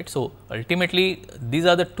 All right. So, ultimately these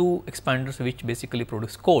are the 2 expanders which basically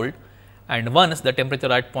produce cold, and once the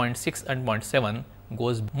temperature at 0.6 and 0.7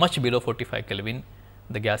 goes much below 45 Kelvin,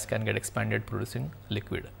 the gas can get expanded producing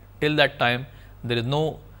liquid. Till that time there is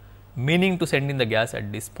no meaning to send in the gas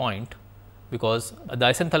at this point, because the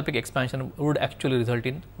isenthalpic expansion would actually result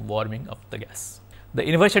in warming of the gas. The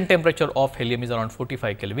inversion temperature of helium is around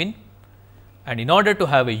 45 Kelvin, and in order to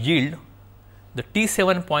have a yield, the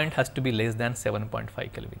T7 point has to be less than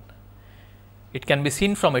 7.5 Kelvin. It can be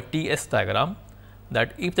seen from a TS diagram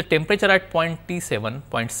that if the temperature at point T7,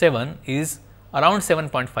 0.7 is around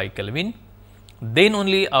 7.5 Kelvin, then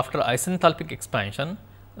only after isenthalpic expansion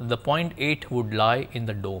the 0.8 would lie in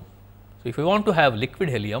the dome. So, if we want to have liquid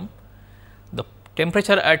helium, the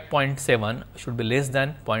temperature at 0.7 should be less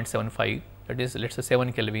than 0.75, that is, let us say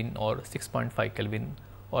 7 Kelvin or 6.5 Kelvin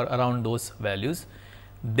or around those values.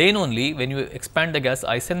 Then only when you expand the gas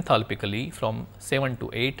isenthalpically from 7 to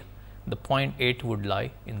 8, the 0.8 would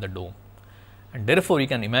lie in the dome. And therefore, you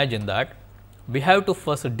can imagine that we have to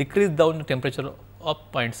first decrease down the temperature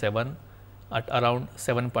of 0.7 at around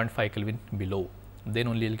 7.5 Kelvin below, then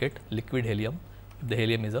only you will get liquid helium if the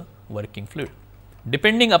helium is a working fluid.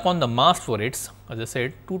 Depending upon the mass flow rates, as I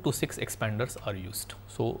said, 2 to 6 expanders are used.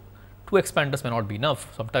 So, 2 expanders may not be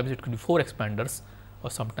enough, sometimes it could be 4 expanders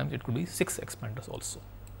or sometimes it could be 6 expanders also.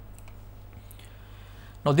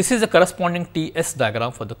 Now, this is the corresponding TS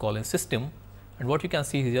diagram for the Collins system, and what you can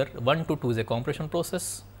see here, 1 to 2 is a compression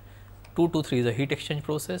process, 2 to 3 is a heat exchange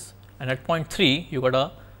process, and at point 3 you got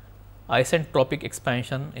a isentropic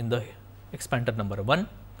expansion in the expander number 1.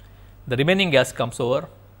 The remaining gas comes over,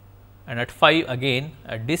 and at 5 again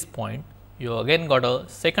at this point you again got a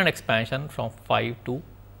second expansion from 5 to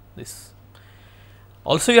this.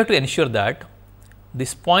 Also, you have to ensure that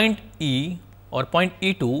this point E or point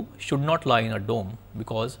E2 should not lie in a dome,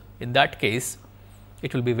 because in that case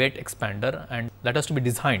it will be wet expander, and that has to be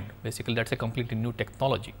designed. Basically, that is a completely new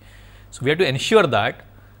technology. So, we have to ensure that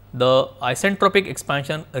the isentropic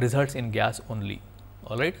expansion results in gas only.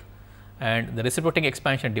 All right. And the reciprocating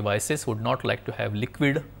expansion devices would not like to have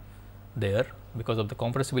liquid there because of the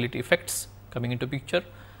compressibility effects coming into picture,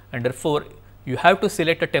 and therefore, you have to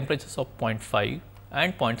select the temperatures of 0.5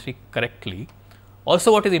 and 0.3 correctly.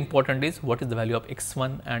 Also, what is important is what is the value of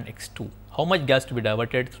x1 and x2, how much gas to be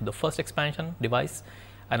diverted through the first expansion device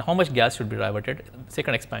and how much gas should be diverted in the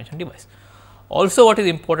second expansion device. Also what is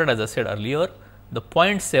important, as I said earlier, the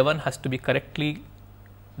 0.7 has to be correctly,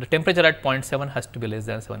 the temperature at 0.7 has to be less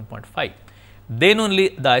than 7.5. Then only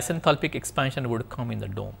the isenthalpic expansion would come in the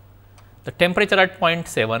dome. The temperature at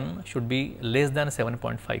 0.7 should be less than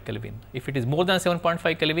 7.5 Kelvin. If it is more than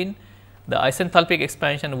 7.5 Kelvin, the isenthalpic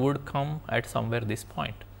expansion would come at somewhere this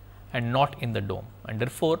point and not in the dome. And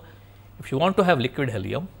therefore, if you want to have liquid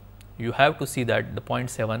helium, you have to see that the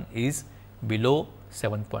 0.7 is below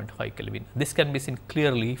 7.5 Kelvin. This can be seen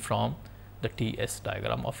clearly from the TS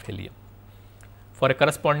diagram of helium. For a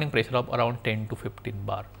corresponding pressure of around 10 to 15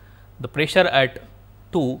 bar. The pressure at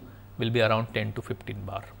 2 will be around 10 to 15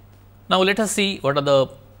 bar. Now, let us see what are the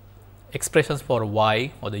expressions for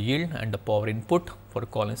Y or the yield and the power input for a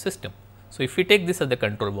Collins system. So, if we take this as the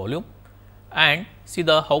control volume and see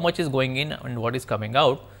the how much is going in and what is coming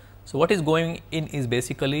out. So, what is going in is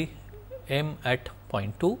basically M at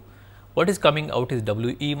 0.2, what is coming out is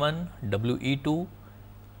WE1, WE2,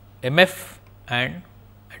 MF and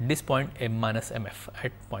at this point M minus MF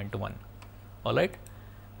at 0.1, all right.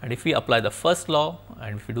 And if we apply the first law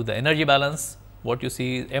and if we do the energy balance, what you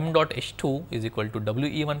see is M dot H2 is equal to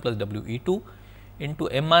WE1 plus WE2 into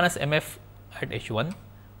M minus MF at H1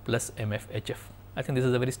 plus MF HF. I think this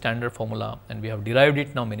is a very standard formula and we have derived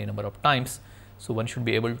it now many number of times. So, one should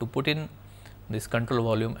be able to put in this control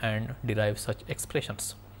volume and derive such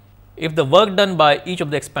expressions. If the work done by each of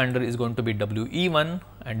the expander is going to be WE1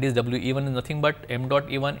 and this WE1 is nothing but M dot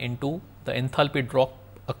E1 into the enthalpy drop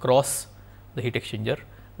across the heat exchanger,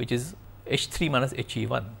 which is H3 minus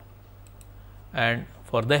HE1, and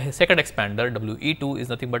for the second expander WE2 is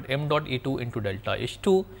nothing but M dot E2 into delta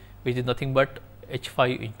H2, which is nothing but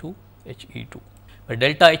H5 into HE2, where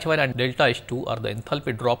delta H1 and delta H2 are the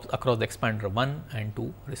enthalpy drops across the expander 1 and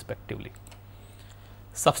 2 respectively.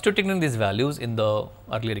 Substituting these values in the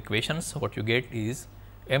earlier equations, what you get is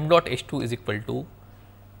M dot H2 is equal to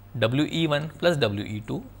WE1 plus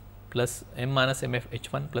WE2 plus M minus MF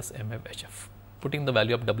H1 plus MF HF. Putting the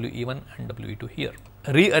value of WE1 and WE2 here.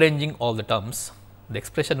 Rearranging all the terms, the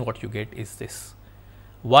expression what you get is this: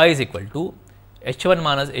 Y is equal to H1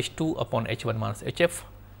 minus H2 upon H1 minus HF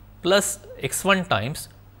plus X1 times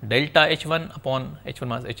delta H1 upon H1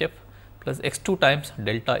 minus HF plus X2 times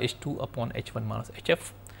delta H2 upon H1 minus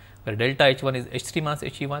HF, where delta H1 is H3 minus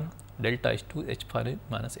HE1, delta H2 is H5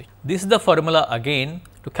 minus H. This is the formula again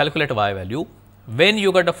to calculate Y value when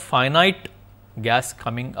you got a finite gas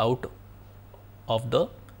coming out of the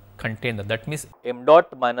container. That means M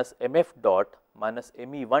dot minus MF dot minus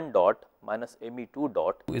ME1 dot minus ME2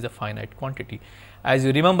 dot is a finite quantity. As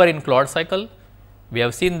you remember in Claude cycle, we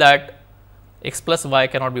have seen that x plus y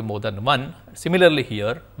cannot be more than 1. Similarly,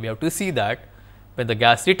 here we have to see that when the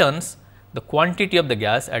gas returns, the quantity of the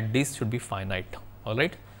gas at this should be finite, all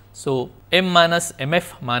right. So, M minus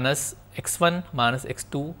MF minus x1 minus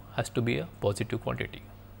x2 has to be a positive quantity,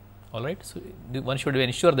 all right. So, one should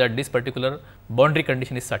ensure that this particular boundary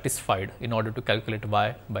condition is satisfied in order to calculate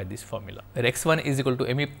y by this formula, where x1 is equal to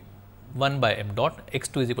ME1 by M dot,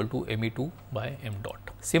 x2 is equal to ME2 by M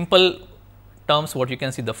dot. Simple terms, what you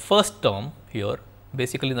can see, the first term here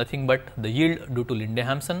basically nothing but the yield due to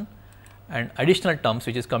Linde-Hampson, and additional terms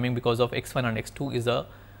which is coming because of x1 and x2 is a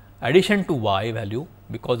addition to y value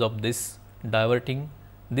because of this diverting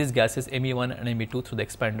these gases Me1 and Me2 through the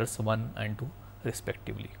expanders 1 and 2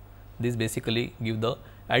 respectively. This basically give the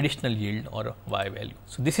additional yield or y value.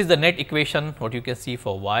 So, this is the net equation what you can see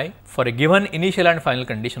for y. For a given initial and final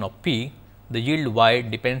condition of P, the yield y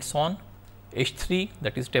depends on H3,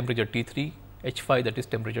 that is temperature T3, H5, that is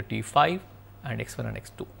temperature T5, and X1 and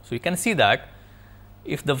X2. So, you can see that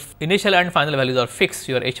if the initial and final values are fixed,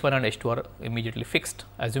 your H1 and H2 are immediately fixed,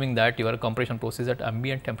 assuming that your compression process at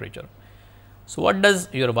ambient temperature. So, what does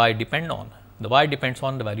your y depend on? The y depends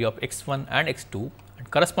on the value of X1 and X2,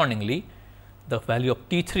 and correspondingly the value of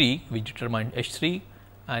T3 which determines H3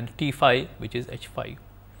 and T5 which is H5.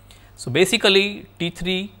 So, basically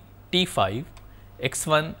T3, T5,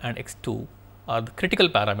 X1 and X2 are the critical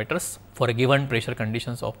parameters for a given pressure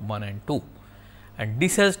conditions of 1 and 2, and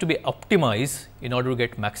this has to be optimized in order to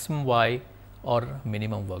get maximum y or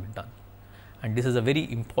minimum work done. And this is a very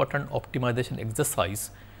important optimization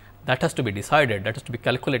exercise that has to be decided, that has to be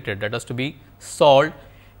calculated, that has to be solved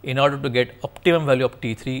in order to get optimum value of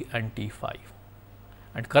T3 and T5.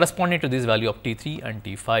 And corresponding to this value of T3 and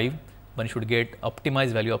T5, one should get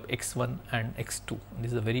optimized value of X1 and X2.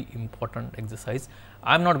 This is a very important exercise.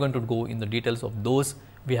 I am not going to go in the details of those.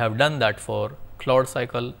 We have done that for Claude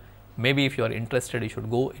cycle. Maybe if you are interested, you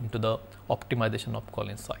should go into the optimization of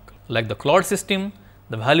Collins cycle. Like the Claude system,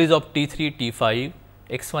 the values of T3, T5,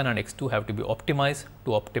 X1 and X2 have to be optimized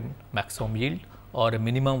to obtain maximum yield or a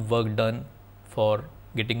minimum work done for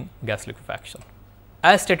getting gas liquefaction.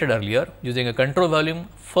 As stated earlier, using a control volume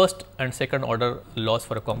first and second order laws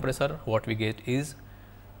for a compressor, what we get is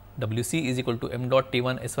WC is equal to m dot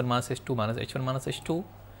T1 S1 minus S2 minus H1 minus H2.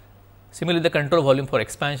 Similarly, the control volume for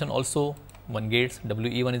expansion also one gets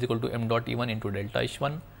WE1 is equal to m dot E1 into delta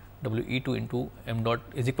H1, WE2 into m dot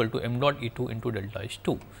is equal to m dot E2 into delta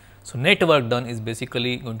H2. So, net work done is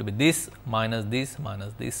basically going to be this minus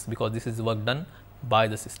this because this is work done by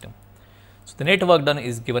the system. So, the net work done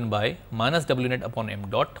is given by minus W net upon m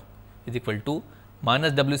dot is equal to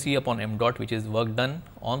minus WC upon m dot, which is work done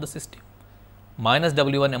on the system, minus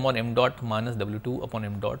W1 upon m dot minus W2 upon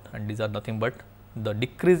m dot, and these are nothing but the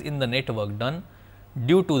decrease in the net work done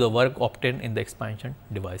due to the work obtained in the expansion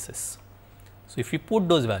devices. So, if you put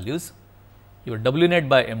those values, your W net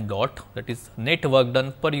by m dot, that is net work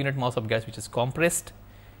done per unit mass of gas which is compressed,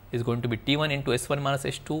 is going to be T1 into S1 minus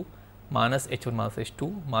H2 minus H1 minus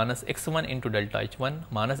H2 minus X1 into delta H1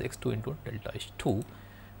 minus X2 into delta H2,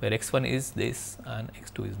 where X1 is this and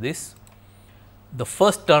X2 is this. The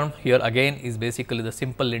first term here again is basically the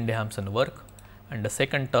simple Linde-Hampson work, and the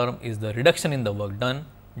second term is the reduction in the work done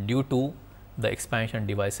due to the expansion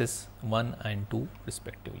devices 1 and 2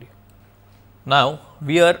 respectively. Now,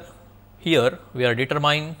 we are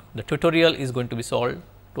determining the tutorial is going to be solved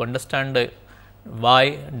to understand the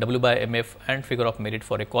Y, W by MF and figure of merit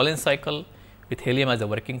for a Collins cycle with helium as a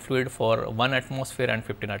working fluid for 1 atmosphere and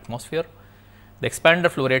 15 atmosphere. The expander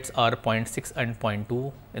flow rates are 0.6 and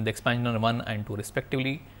 0.2 in the expander 1 and 2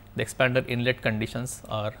 respectively. The expander inlet conditions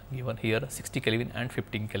are given here 60 Kelvin and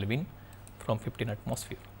 15 Kelvin from 15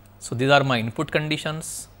 atmosphere. So, these are my input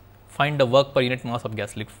conditions. Find the work per unit mass of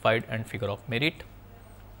gas liquefied and figure of merit.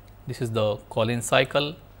 This is the Collins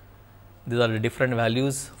cycle. These are the different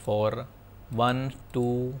values for 1,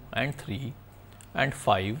 2 and 3 and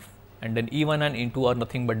 5, and then E1 and E2 are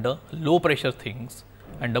nothing but the low pressure things,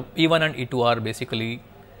 and the E1 and E2 are basically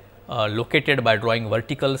located by drawing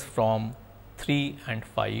verticals from 3 and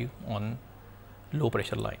 5 on low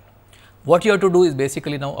pressure line. What you have to do is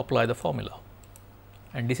basically now apply the formula,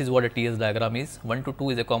 and this is what a TS diagram is. 1 to 2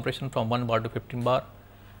 is a compression from 1 bar to 15 bar,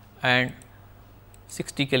 and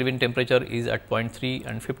 60 Kelvin temperature is at 0.3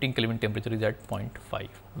 and 15 Kelvin temperature is at 0.5,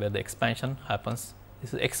 where the expansion happens.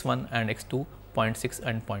 This is X1 and X2, 0.6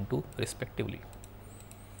 and 0.2 respectively.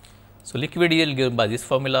 So, liquid yield given by this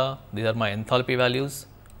formula. These are my enthalpy values.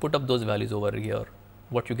 Put up those values over here.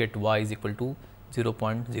 What you get, Y is equal to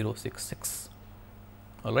 0.066.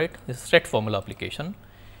 All right, this is set formula application.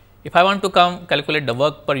 If I want to calculate the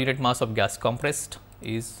work per unit mass of gas compressed,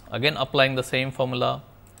 is again applying the same formula,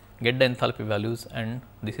 get the enthalpy values, and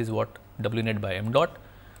this is what W net by m dot.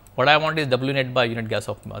 What I want is W net by unit gas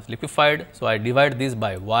of mass liquefied. So, I divide this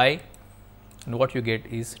by Y, and what you get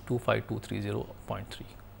is 25230.3.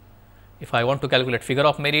 If I want to calculate figure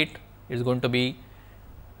of merit, it is going to be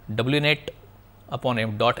W net upon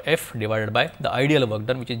m dot F divided by the ideal work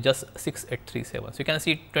done, which is just 6837. So, you can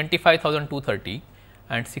see 25,230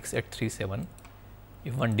 and 6837.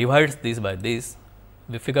 If one divides this by this,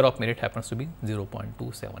 the figure of merit happens to be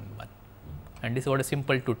 0.271, and this is what a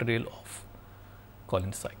simple tutorial of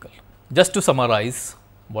Collins cycle. Just to summarize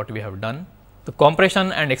what we have done, the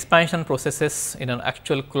compression and expansion processes in an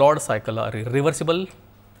actual Claude cycle are irreversible.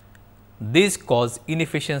 These cause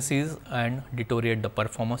inefficiencies and deteriorate the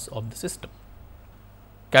performance of the system.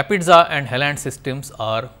 Kapitsa and Helland systems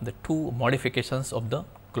are the two modifications of the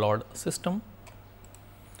Claude system.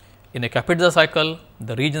 In a Kapitsa cycle,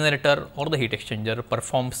 the regenerator or the heat exchanger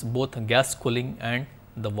performs both gas cooling and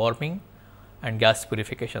the warming and gas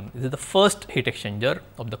purification. This is the first heat exchanger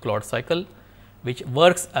of the Claude cycle, which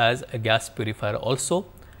works as a gas purifier also,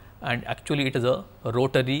 and actually it is a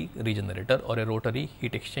rotary regenerator or a rotary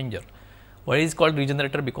heat exchanger. Why is it called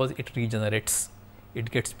regenerator? Because it regenerates, it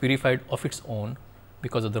gets purified of its own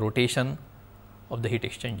because of the rotation of the heat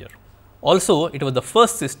exchanger. Also, it was the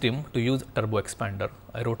first system to use turbo expander,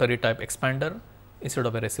 a rotary type expander instead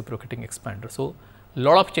of a reciprocating expander. So,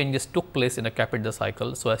 lot of changes took place in a Kapitsa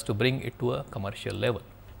cycle so as to bring it to a commercial level.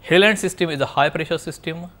 Helland system is a high pressure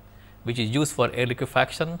system which is used for air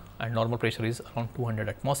liquefaction, and normal pressure is around 200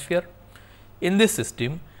 atmosphere. In this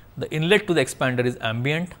system, the inlet to the expander is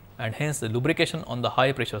ambient, and hence the lubrication on the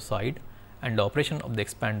high pressure side and the operation of the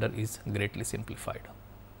expander is greatly simplified.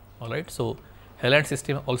 All right. So, Helland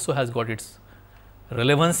system also has got its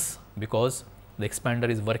relevance because the expander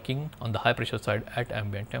is working on the high pressure side at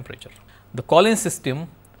ambient temperature. The Collins system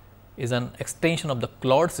is an extension of the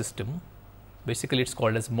Claude system. Basically, it is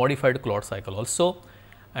called as modified Claude cycle also,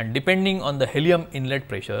 and depending on the helium inlet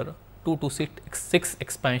pressure, 2 to 6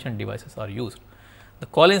 expansion devices are used. The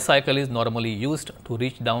Collins cycle is normally used to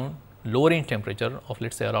reach down lowering temperature of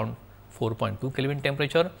let us say around 4.2 Kelvin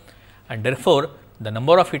temperature, and therefore, the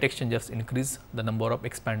number of heat exchangers increase, the number of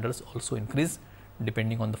expanders also increase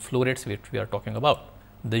depending on the flow rates which we are talking about.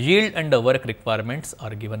 The yield and the work requirements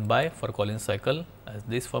are given by for Collins cycle as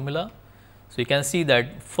this formula. So, you can see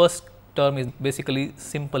that first term is basically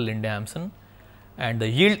simple Linde-Hampson, and the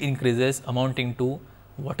yield increases amounting to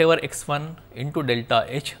whatever x1 into delta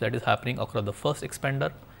H that is happening across the first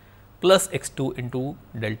expander plus x2 into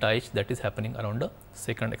delta H that is happening around the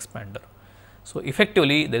second expander. So,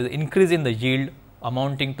 effectively there is an increase in the yield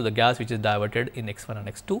amounting to the gas which is diverted in x1 and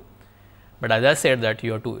x2, but as I said that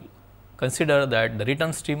you have to consider that the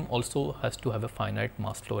return stream also has to have a finite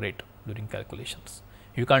mass flow rate during calculations.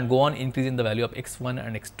 You can't go on increasing the value of x1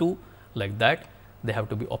 and x2 like that, they have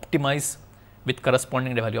to be optimized with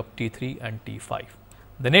corresponding value of T3 and T5.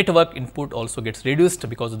 The net work input also gets reduced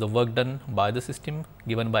because of the work done by the system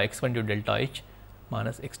given by x1 into delta H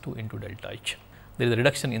minus x2 into delta H. There is a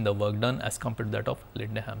reduction in the work done as compared to that of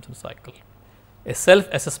Linde-Hampson cycle. A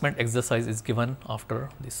self-assessment exercise is given after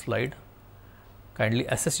this slide. Kindly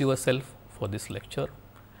assess yourself for this lecture,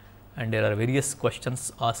 and there are various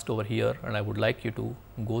questions asked over here, and I would like you to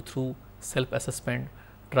go through self-assessment,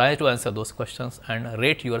 try to answer those questions and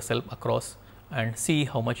rate yourself across and see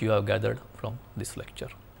how much you have gathered from this lecture.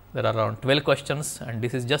 There are around 12 questions, and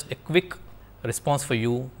this is just a quick response for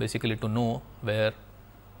you basically to know where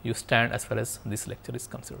you stand as far as this lecture is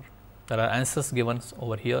concerned. There are answers given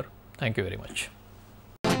over here. Thank you very much.